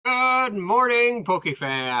Good morning,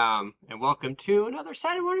 Pokefam, and welcome to another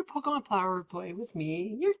Saturday morning Pokemon Power Play with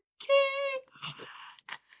me, your king.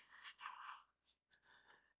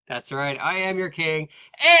 That's right, I am your king,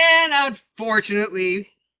 and unfortunately,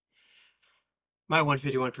 my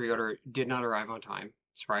 151 pre-order did not arrive on time.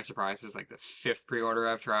 Surprise, surprise, it's like the 5th pre-order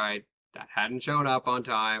I've tried that hadn't shown up on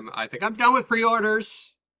time. I think I'm done with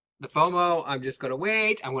pre-orders. The FOMO, I'm just going to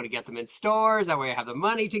wait. I'm going to get them in stores. That way I have the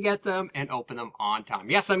money to get them and open them on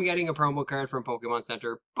time. Yes, I'm getting a promo card from Pokemon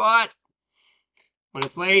Center, but when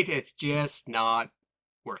it's late, it's just not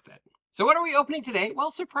worth it. So what are we opening today?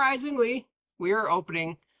 Well, surprisingly, we are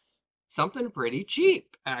opening something pretty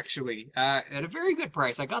cheap, actually, at a very good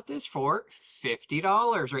price. I got this for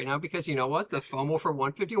 $50 right now because you know what? The FOMO for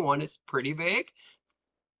 151 is pretty big.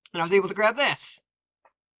 And I was able to grab this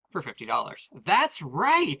for $50. That's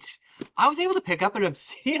right. I was able to pick up an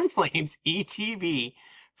Obsidian Flames ETB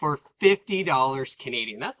for $50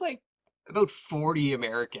 Canadian. That's like about 40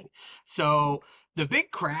 American. So the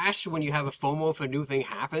big crash when you have a FOMO if a new thing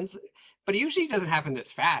happens, but it usually doesn't happen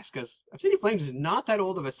this fast because Obsidian Flames is not that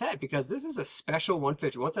old of a set because this is a special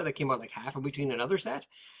 151 set that came out like half in between another set.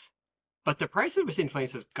 But the price of Obsidian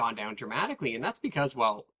Flames has gone down dramatically, and that's because,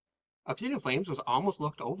 well, Obsidian Flames was almost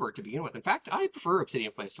looked over to begin with. In fact, I prefer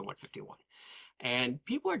Obsidian Flames to 151. And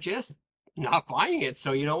people are just not buying it.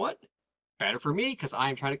 So you know what? Better for me because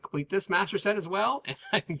I'm trying to complete this master set as well. And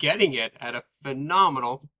I'm getting it at a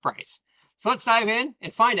phenomenal price. So let's dive in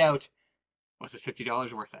and find out, was it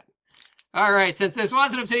 $50 worth it? All right, since this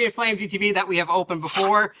was an Obsidian Flames ETB that we have opened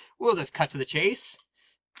before, we'll just cut to the chase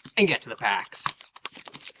and get to the packs.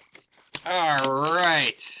 All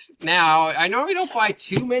right. Now, I normally don't buy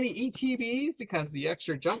too many ETBs because the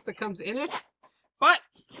extra junk that comes in it, but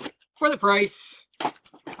for the price of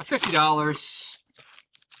 $50,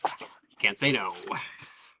 can't say no.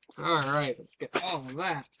 All right, let's get all of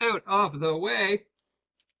that out of the way.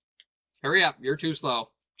 Hurry up, you're too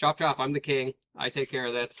slow. Chop, chop, I'm the king. I take care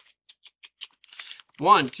of this.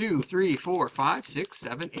 1, 2, 3, 4, 5, 6,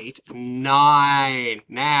 7, 8, 9.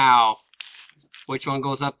 Now, which one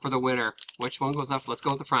goes up for the winner? Which one goes up? Let's go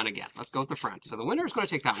with the front again. Let's go with the front. So the winner is going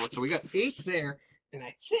to take that one. So we got 8 there. And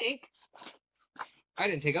I think I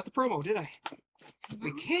didn't take out the promo, did I?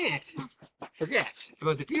 We can't forget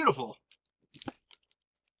about the beautiful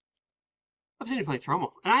Obsidian Flames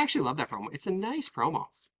promo. And I actually love that promo. It's a nice promo.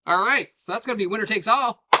 All right. So that's going to be winner takes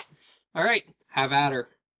all. All right. Have at her.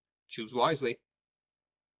 Choose wisely.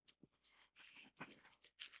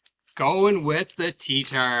 Going with the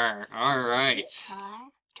T-Tar. All right.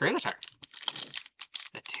 Tyranitar.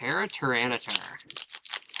 The Tyranitar.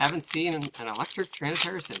 Haven't seen an electric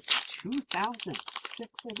Tyranitar since 2006,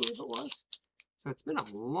 I believe it was. So it's been a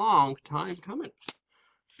long time coming.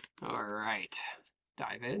 All right.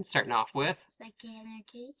 Dive in. Starting off with Psychic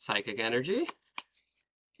Energy. Psychic Energy.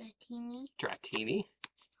 Dratini. Dratini.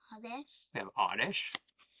 Oddish. We have Oddish.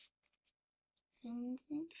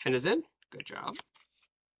 Finizen. Finizen. Good job.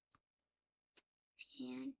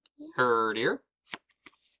 And Herdier.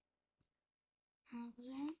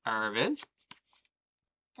 Arvin. Arvin.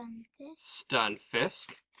 Stunfisk. Stunfisk.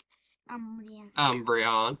 Umbreon.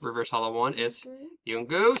 Umbreon. Reverse Hollow 1 is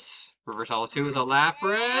Yungoos. Reverse Hollow 2 is a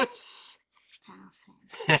Lapras.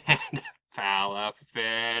 Palfin.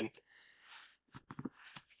 Palafin.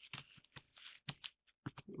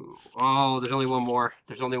 Ooh. Oh, there's only one more.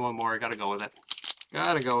 There's only one more. I gotta go with it.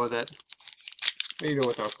 Gotta go with it. What are you doing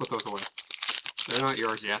with those? Put those away. They're not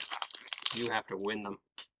yours yet. You have to win them.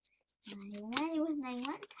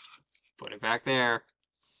 Put it back there.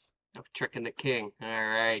 No tricking the king.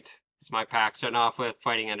 Alright. This is my pack. Starting off with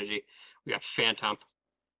Fighting Energy. We got Phantom.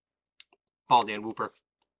 Baldian Wooper.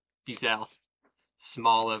 Buzel.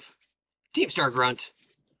 Smoliv. Team Star Grunt.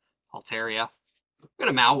 Altaria. We got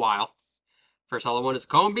a Mawile. First hollow one is a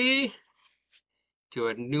Combi. To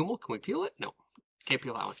a Numel. Can we peel it? No. Can't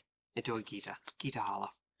peel that one. Into a Gita. Gita Hollow.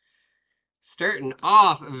 Starting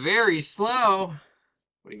off very slow.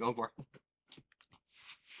 What are you going for?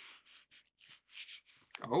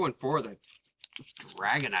 Going for the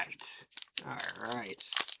Dragonite. All right.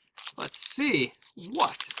 Let's see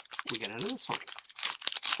what we get out of this one.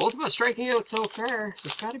 Both of us striking out so far.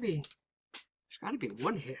 There's got to be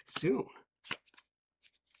one hit soon.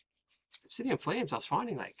 Obsidian Flames, I was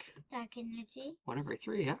finding like Dark Energy. 1 every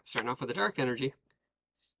 3. Yeah. Starting off with the Dark Energy.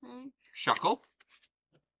 Smart. Shuckle.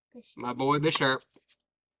 Bishop. My boy Bisharp.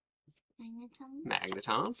 Magneton.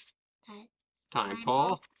 Magneton. Time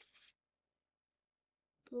Timepole.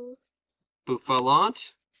 Boof.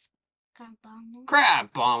 Bouffalant. Carbonal.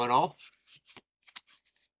 Crabominal.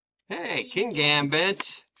 Hey, King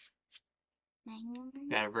Gambit. Magnemite.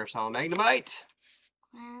 Got a Reverse Hollow Magnemite.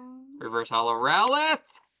 Crown. Reverse Hollow Rowlet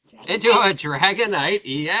into a Dragonite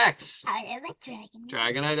EX. I have a dragon.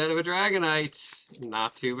 Dragonite out of a Dragonite.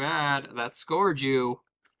 Not too bad. That scored you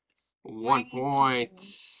 1 point.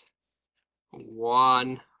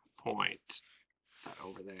 1 point. That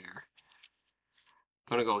over there.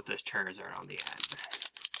 Gonna go with this Charizard on the end.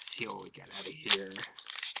 See what we get out of here.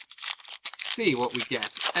 See what we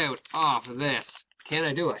get out of this. Can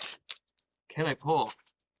I do it? Can I pull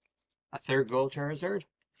a third gold Charizard?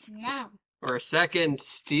 No. Or a second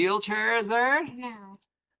steel Charizard? No.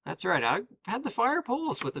 That's right. I had the fire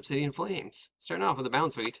pulls with Obsidian Flames. Starting off with a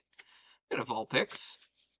Bounce Suite. Got a Vulpix.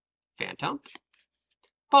 Phantom.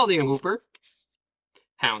 Paldean Wooper.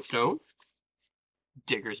 Houndstone.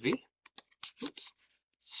 Diggersby. Oops.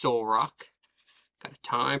 Soul Rock. Got a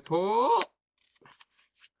Time Pull.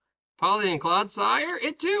 Paldean Clodsire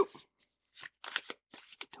into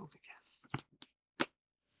Togekiss.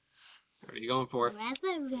 What are you going for?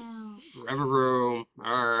 Revaro. Revaro.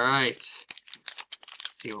 Alright.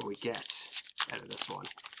 See what we get out of this one.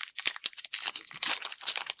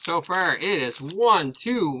 So far, it is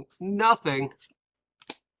 1-2 nothing.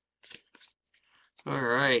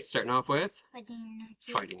 Alright, starting off with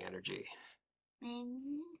Fighting Energy.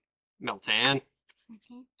 Meltan.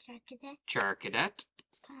 Okay. Charcadet.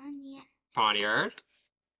 Panya. Poniard.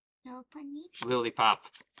 No bunny. Lillipup.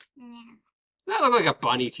 No. Does that look like a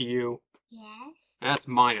bunny to you? Yes. That's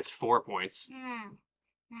 -4 points. No.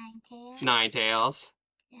 Ninetales. Ninetales.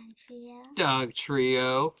 Dugtrio. Doug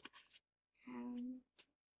Trio.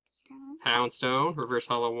 Stone. Houndstone. Reverse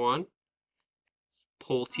Hollow 1.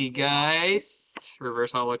 Poltegeist.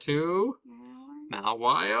 Reverse Hollow 2.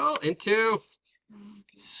 Malwile into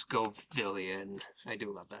Scovillion. I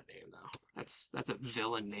do love that name though. That's a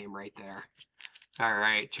villain name right there.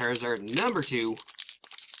 Alright, Charizard number 2.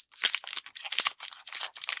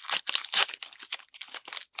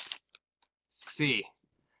 C.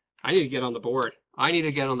 I need to get on the board. I need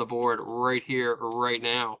to get on the board right here, right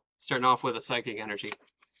now. Starting off with a Psychic Energy.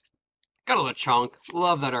 Got a Lechonk.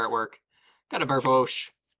 Love that artwork. Got a Barboche.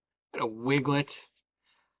 Got a Wiglet.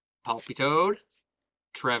 Palpitoad.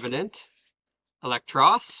 Trevenant.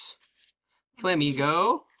 Electros.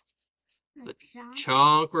 Flamigo.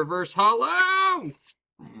 Lechonk Reverse Hollow.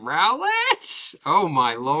 Rowlet. Oh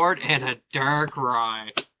my lord. And a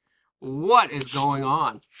Darkrai. What is going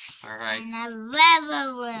on? Alright. And a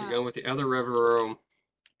Revaro. We're going with the other Revaro.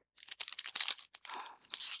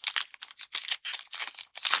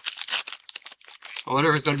 I wonder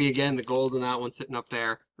if it's going to be again the gold in that one sitting up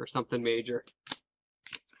there or something major.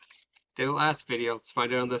 Did it last video. Let's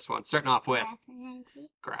find it on this one. Starting off with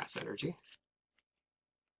Grass Energy.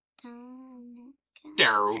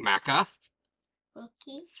 Darumaka.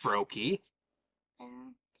 Froakie.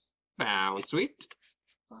 Bounce Sweet.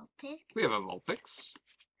 We have a Vulpix.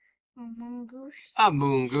 A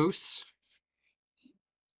Moongoose.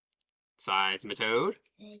 Seismitoad.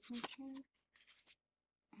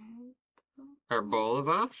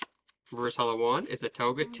 Arboliva. Reverse Hollow 1 is a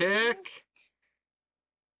Togetic.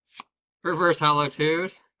 Reverse Hollow 2,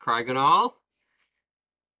 Cryogonal.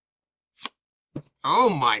 Oh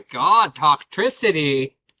my god,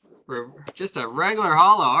 Toxtricity. Just a regular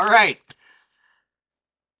hollow. Alright.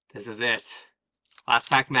 This is it.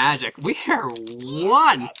 Last pack magic. We are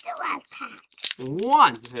one.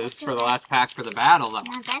 One. This is for the last pack for the battle, though.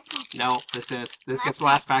 No, this gets the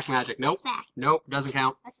last pack magic. Nope. Nope, doesn't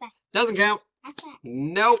count. Doesn't count.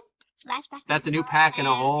 Nope. That's a new pack and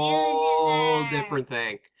a whole different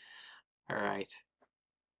thing. Alright.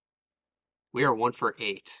 We are 1 for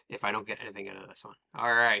 8 if I don't get anything out of this one.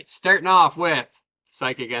 Alright, starting off with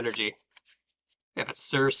Psychic Energy. We have a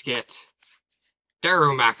Surskit.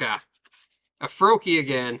 Darumaka. A Froakie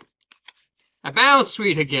again. A Bounce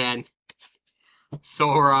Suite again.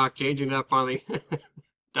 Soul Rock, changing it up finally.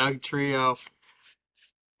 Doug Trio.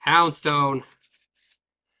 Houndstone.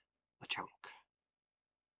 Lechonk.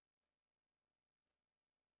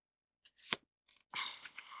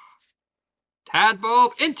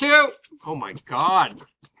 Tadbulb into... Oh my god.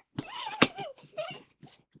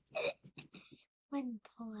 One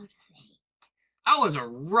pull out of 8. That was a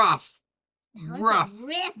rough.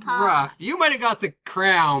 You might have got the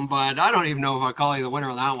crown, but I don't even know if I'll call you the winner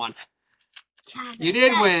on that one. You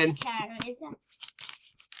did win.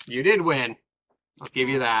 You did win. I'll give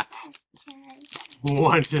you that.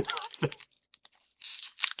 1-0.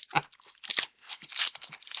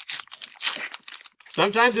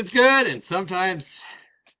 Sometimes it's good, and sometimes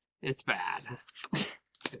it's bad.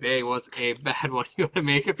 Today was a bad one. You want to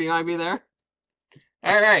make it behind me there?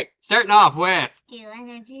 Alright, starting off with Steel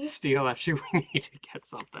Energy. Steel Energy. We need to get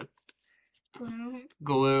something. Gloom.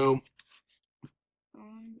 Gloom.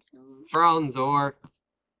 Bronzor.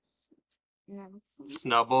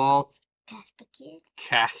 Snubbull.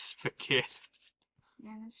 Caspakid.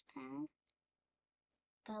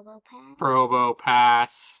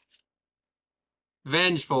 Probopass.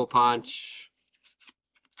 Vengeful Punch.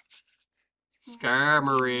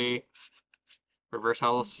 Skarmory. Reverse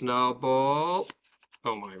Hollow Snowball.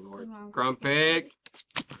 Oh my lord. Grumpig.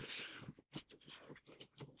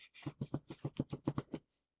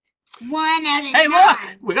 One out of Hey, 9. look!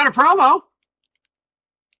 We got a promo!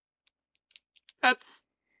 That's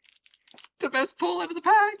the best pull out of the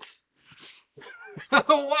packs.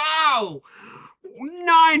 Wow!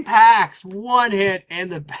 9 packs, 1 hit,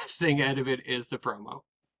 and the best thing out of it is the promo.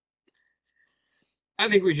 I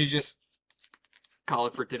think we should just call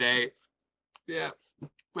it for today. Yeah.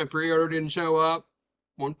 My pre-order didn't show up.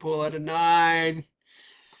 1 pull out of 9.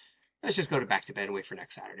 Let's just go back to bed and wait for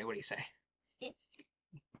next Saturday. What do you say?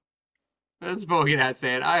 That's Pokémon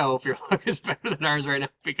saying, I hope your luck is better than ours right now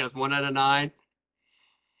because 1 out of 9.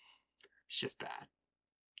 It's just bad.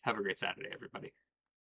 Have a great Saturday, everybody.